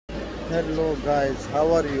Hello guys, how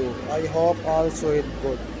are you? I hope also it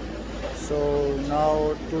good. So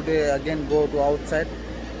now today again go to outside.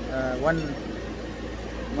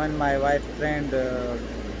 When my wife friend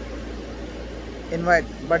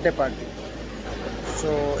invite birthday party.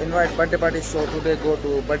 So invite birthday party. So today go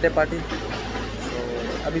to birthday party. So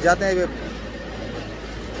अभी जाते हैं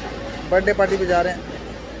birthday party पे जा रहे हैं.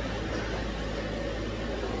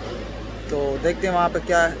 तो देखते हैं वहाँ पे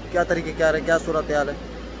क्या तरीके क्या सूरत हाल है.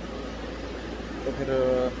 तो फिर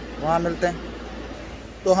वहाँ मिलते हैं.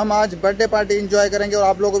 तो हम आज बर्थडे पार्टी एंजॉय करेंगे और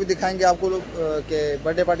आप लोगों को भी दिखाएंगे आपको लोग कि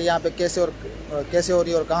बर्थडे पार्टी यहाँ पे कैसे हो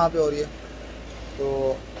रही है और कहाँ पे हो रही है.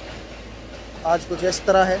 तो आज कुछ इस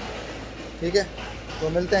तरह है. ठीक है, तो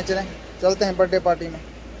मिलते हैं, चलते हैं बर्थडे पार्टी में.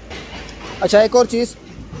 अच्छा, एक और चीज़,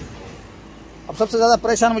 अब सबसे ज़्यादा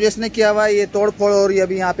परेशान मुझे इसने किया हुआ है, ये तोड़ फोड़ हो रही है.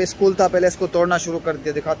 अभी यहाँ पे स्कूल था, पहले इसको तोड़ना शुरू कर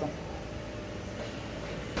दिया. दिखाता हूँ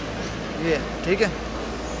ये. ठीक है,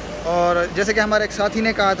 और जैसे कि हमारे एक साथी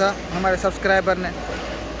ने कहा था, हमारे सब्सक्राइबर ने,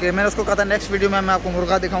 कि मैंने उसको कहा था नेक्स्ट वीडियो में मैं आपको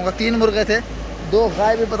मुर्गा दिखाऊंगा. 3 मुर्गे थे, 2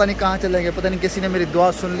 गायब भी, पता नहीं कहाँ चले गए. पता नहीं किसी ने मेरी दुआ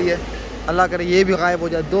सुन ली है, अल्लाह करे ये भी गायब हो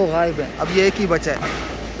जाए. 2 गायब हैं, अब ये एक ही बचा है.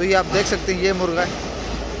 तो ये आप देख सकते हैं, ये मुर्गा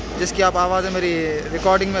है जिसकी आप आवाज़ें मेरी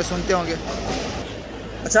रिकॉर्डिंग में सुनते होंगे.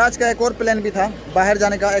 अच्छा, आज का एक और प्लान भी था बाहर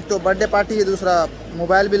जाने का. एक तो बर्थडे पार्टी है, दूसरा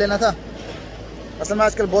मोबाइल भी लेना था. असल में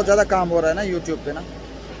आजकल बहुत ज़्यादा काम हो रहा है ना यूट्यूब पे ना.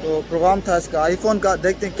 तो प्रोग्राम था इसका आईफोन का.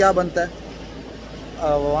 देखते हैं क्या बनता है,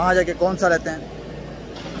 वहाँ जाके कौन सा लेते हैं.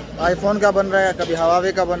 आईफोन का बन रहा है, कभी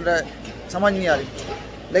हवावे का बन रहा है, समझ नहीं आ रही.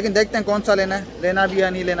 लेकिन देखते हैं कौन सा लेना है, लेना भी या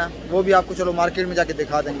नहीं लेना, वो भी आपको चलो मार्केट में जाके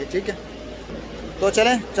दिखा देंगे. ठीक है, तो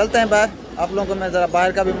चलते हैं बाहर. आप लोगों को मैं ज़रा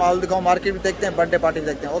बाहर का भी माहौल दिखाऊँ, मार्केट भी देखते हैं, बर्थडे पार्टी भी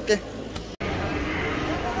देखते हैं. ओके,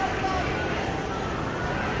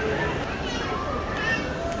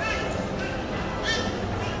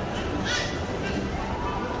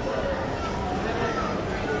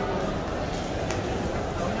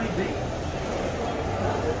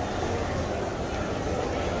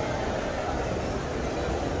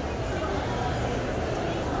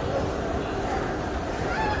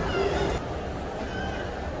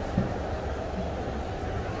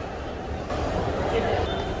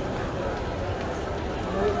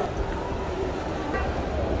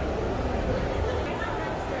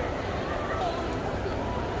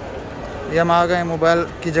 ये हम आ गए मोबाइल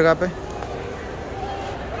की जगह पे.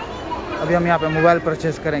 अभी हम यहाँ पे मोबाइल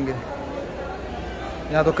परचेज़ करेंगे,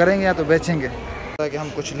 या तो करेंगे या तो बेचेंगे. कि हम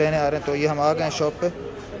कुछ लेने आ रहे हैं, तो ये हम आ गए हैं शॉप पे.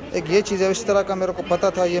 एक ये चीज़ है, इस तरह का मेरे को पता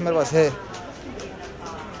था, ये मेरे पास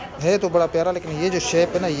है तो बड़ा प्यारा. लेकिन ये जो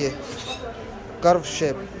शेप है ना, ये कर्व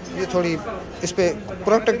शेप, ये थोड़ी इस पर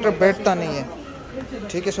प्रोटेक्टर बैठता नहीं है.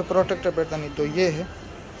 ठीक है, इस पर प्रोटेक्टर बैठता नहीं. तो ये है,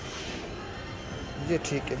 ये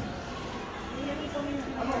ठीक है.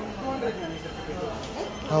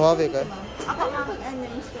 हवावे का है,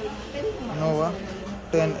 नोवा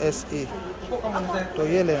 10 SE. तो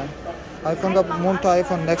ये ले. आईफोन का मूड था,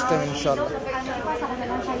 आईफोन नेक्स्ट टाइम इंशाल्लाह.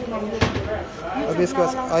 अभी इसके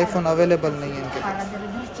पास आईफोन अवेलेबल नहीं है इनके पास.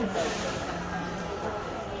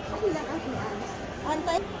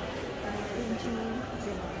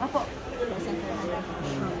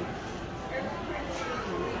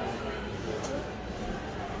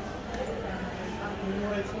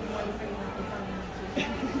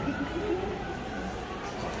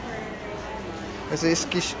 वैसे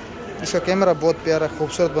इसका कैमरा बहुत प्यारा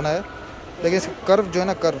खूबसूरत बनाया, लेकिन इसका कर्व जो है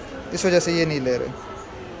ना, कर्व, इस वजह से ये नहीं ले रहे.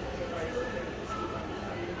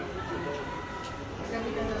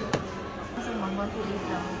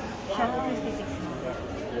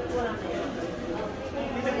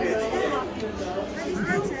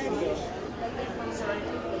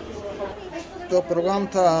 तो प्रोग्राम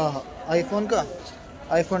था आईफोन का,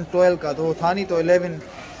 आईफोन 12 का. तो वो था नहीं, तो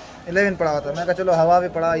 11 पड़ा हुआ था. मैं कहा चलो हवा भी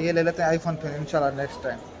पड़ा, ये ले लेते हैं आईफोन, फिर इंशाल्लाह नेक्स्ट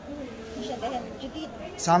टाइम.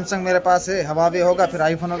 सैमसंग मेरे पास है, हवावे होगा, फिर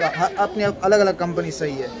आईफोन होगा. अपनी अलग अलग कंपनी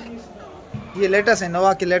सही है. ये लेटेस्ट है,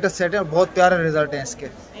 नोवा की लेटेस्ट सेट है और बहुत प्यारे रिजल्ट हैं इसके.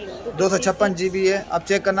 256 GB है. अब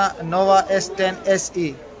चेक करना, नोवा S10 SE.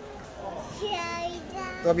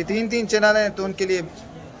 तो अभी 3 चैनल हैं, तो उनके लिए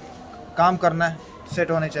काम करना है,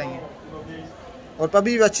 सेट होने चाहिए. और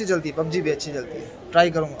पबजी भी अच्छी चलती है,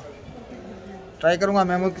 ट्राई करूँगा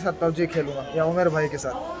महमूद के साथ पबजी खेलूँगा, या उमेर भाई के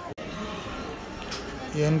साथ.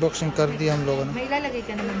 ये अनबॉक्सिंग कर दी हम लोगों ने.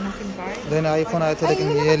 देने आईफोन आए थे,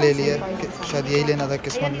 लेकिन ये ले लिया, शायद यही लेना था,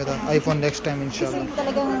 किस्मत में था. आईफोन नेक्स्ट टाइम इंशाल्लाह.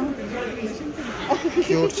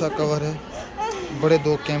 क्यूट सा कवर है, बड़े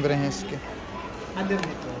 2 कैमरे हैं इसके.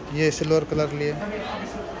 ये सिल्वर कलर लिए.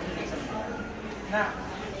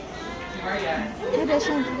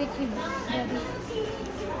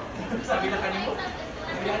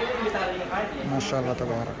 माशाल्लाह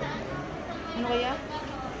तबारक.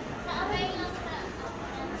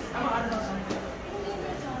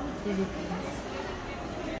 Philippines.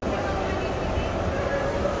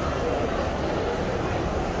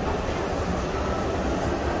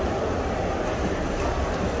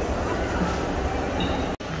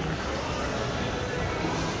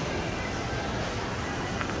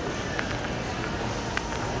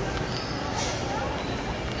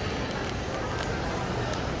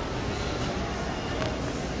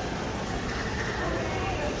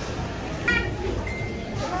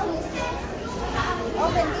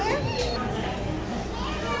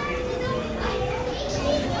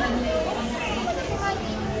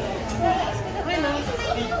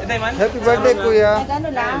 हैप्पी बर्थडे कुया।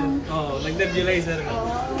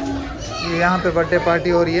 ये यहाँ पे बर्थडे पार्टी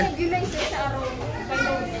हो रही है।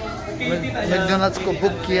 मैकडोनल्ड्स को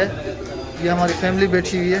बुक किया है। ये हमारी फैमिली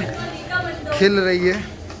बैठी हुई है, खेल रही है।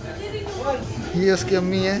 ये उसकी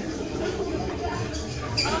अम्मी है।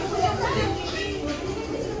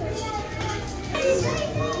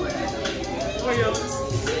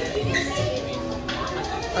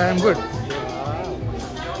 I am good.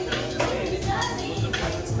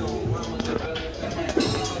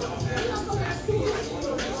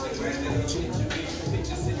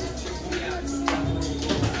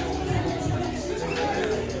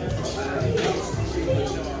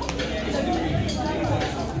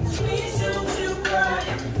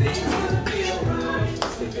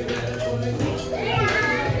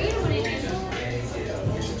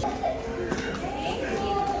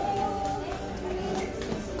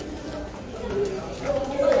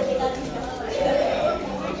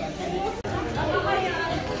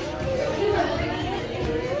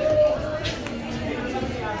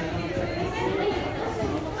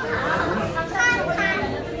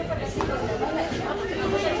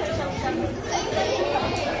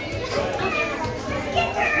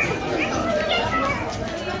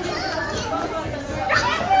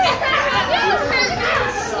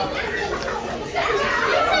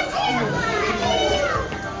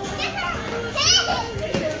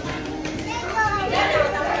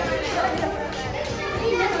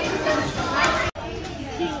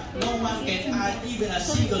 Even a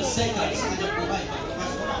single second sa kanyang buhay.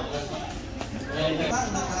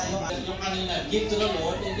 Yung kanina, give to the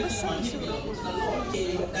Lord, and this one, give to the Lord.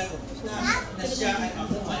 Na siya ay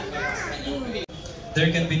mabuhay para sa kanyang buhay.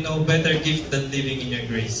 There can be no better gift than living in your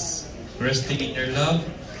grace, resting in your love,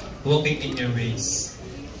 walking in your ways.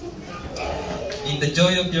 In the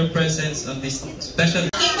joy of your presence on this special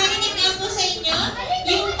Okay, marinig na po sa inyo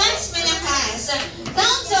yung mas malakas.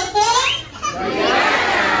 Count sa 4.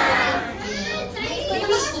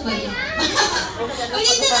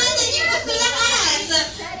 Ulitin natin yung mas malakas.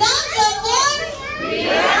 Count sa 4.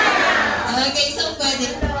 Okay, so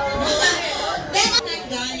pwede. Then,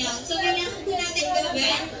 McDonald's. So, kailangan po natin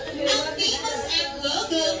gawin ang famous M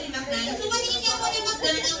logo ni McDonald's. So, paningin niyo po yung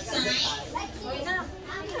McDonald's sign.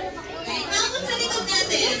 Okay, tapos sa likod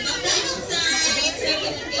natin, McDonald's sign. Okay,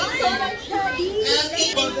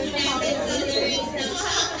 then po natin sa lyrics ng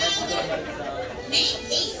shout out. Make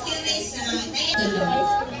tasty this sound.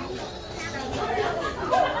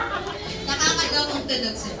 Nakakagawang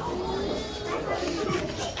tunog sa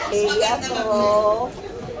maganda po.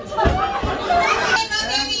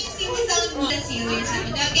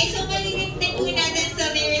 Okay, so malinig din po natin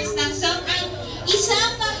sa lyrics ng song ang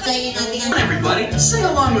isang mahalaga natin. Everybody, sing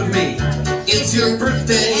along with me. It's your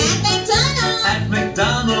birthday At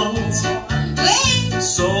McDonald's. Wait!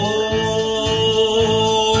 So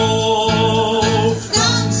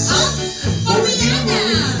Thumbs up for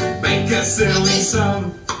Rihanna! make a silly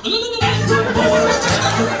sound.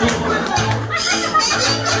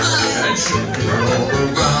 And shake it all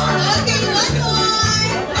around. Okay, one more!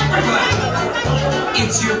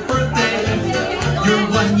 It's your birthday. You're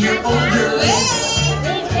 1 year older. Wait!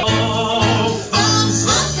 Oh, thumbs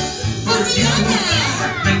up For Rihanna!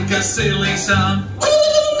 make a silly sound.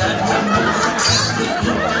 And one more.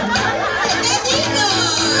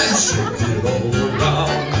 And shake it all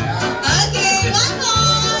around. Okay, one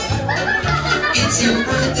more! It's your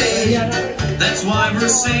birthday. That's why we're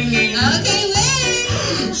singing. Okay,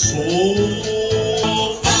 wait! So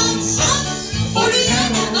thumbs up For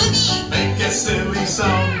Rihanna, honey! make a silly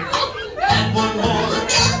sound. And one more.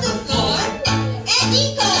 Count to 4, and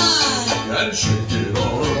ikaw! And shake it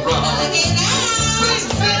all around. Okay, now! Please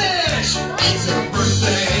finish. It's your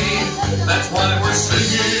birthday. That's why we're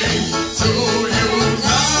singing to you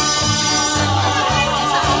now.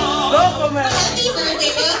 Happy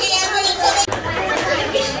birthday! Okay, everyone, so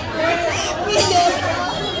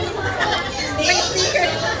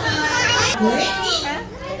Ready?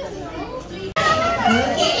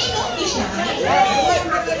 Okay, don't be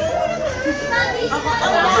shy.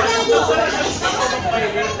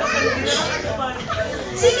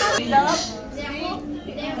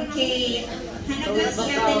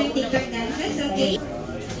 Okay?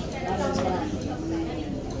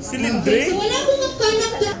 Silindre? So, wala pong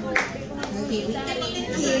magpanak na. Okay, wait na mga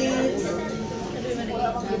kids.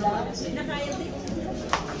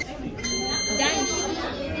 Dance.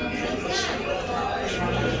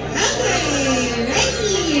 Okay,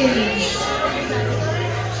 ready.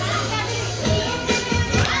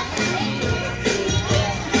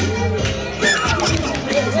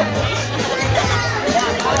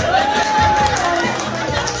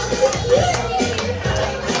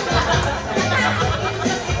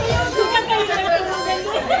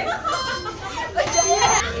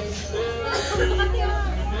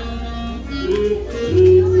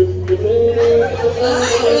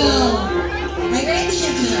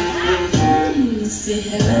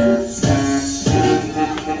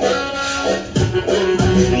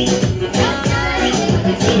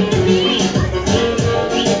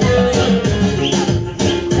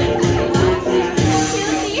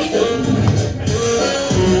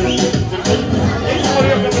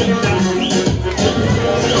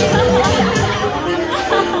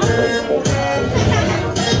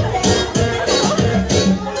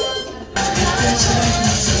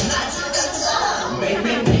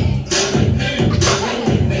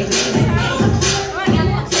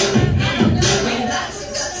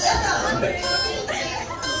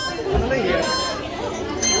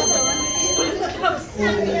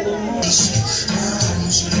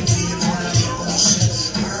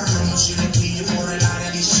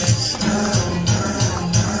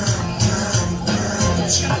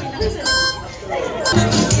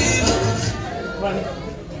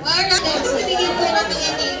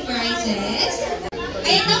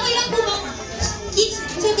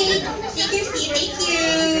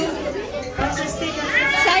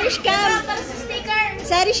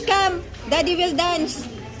 Sarish, come. Daddy will dance.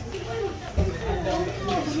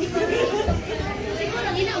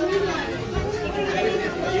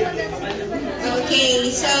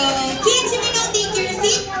 Okay, so kids, you may now take your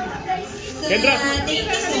seat. So, thank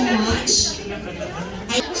you so much.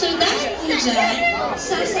 So, dahil po dyan,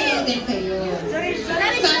 sasayagan kayo.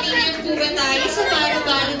 Familiar po ba tayo sa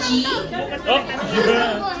Paro-Paro G?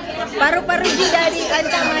 Paro-Paro G, Daddy.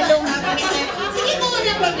 Kanta malong. Sige po,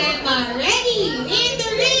 walang problema. Ready? In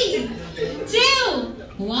 3, 2,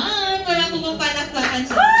 1. Wala po bang palakpakan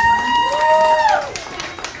siya.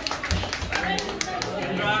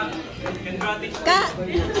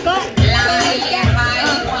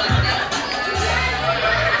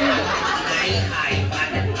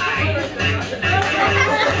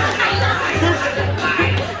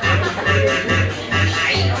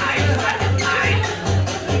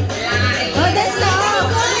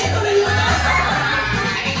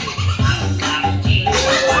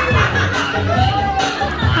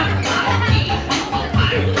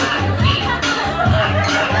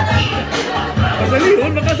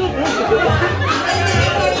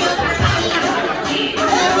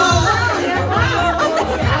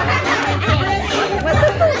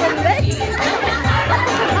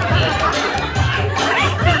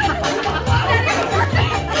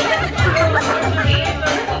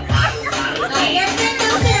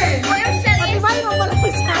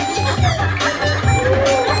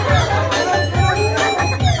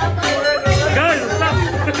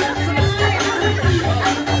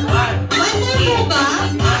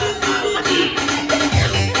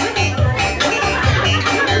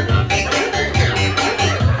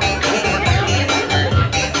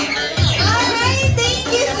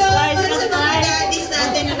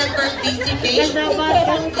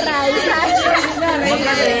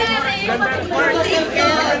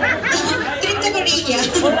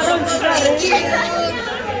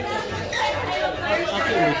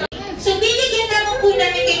 So, bibigyan naman po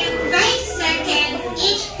namin kayo ng 5 seconds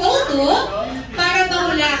each photo para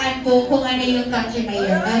mahulaan po kung ano yung country na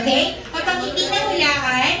yun. Okay? Kapag hindi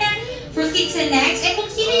nahulaan, proceed sa next. Kung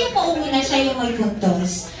sino yung maumuna, siya yung may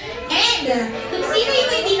puntos. And, kung sino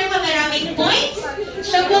yung hindi nakamaraming points,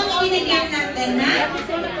 siya po ang itinagyan natin na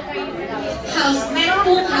house. Meron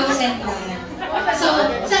pong house and land. So,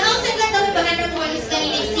 sa house and land naman, baka nakuwalis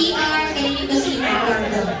kanina yung CR, kanina yung casino.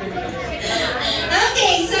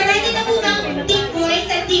 Okay, so ready na po ng team boys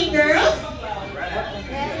and team girls?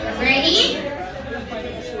 Ready?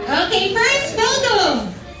 Okay, first photo.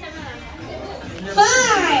 5,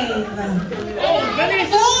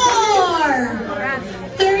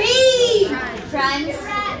 4, 3. France is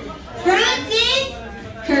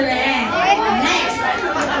correct. Next.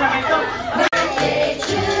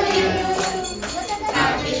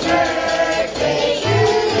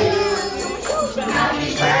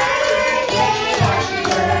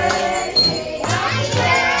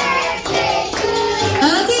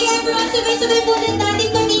 Okay, everyone, sabay-sabay muna tayo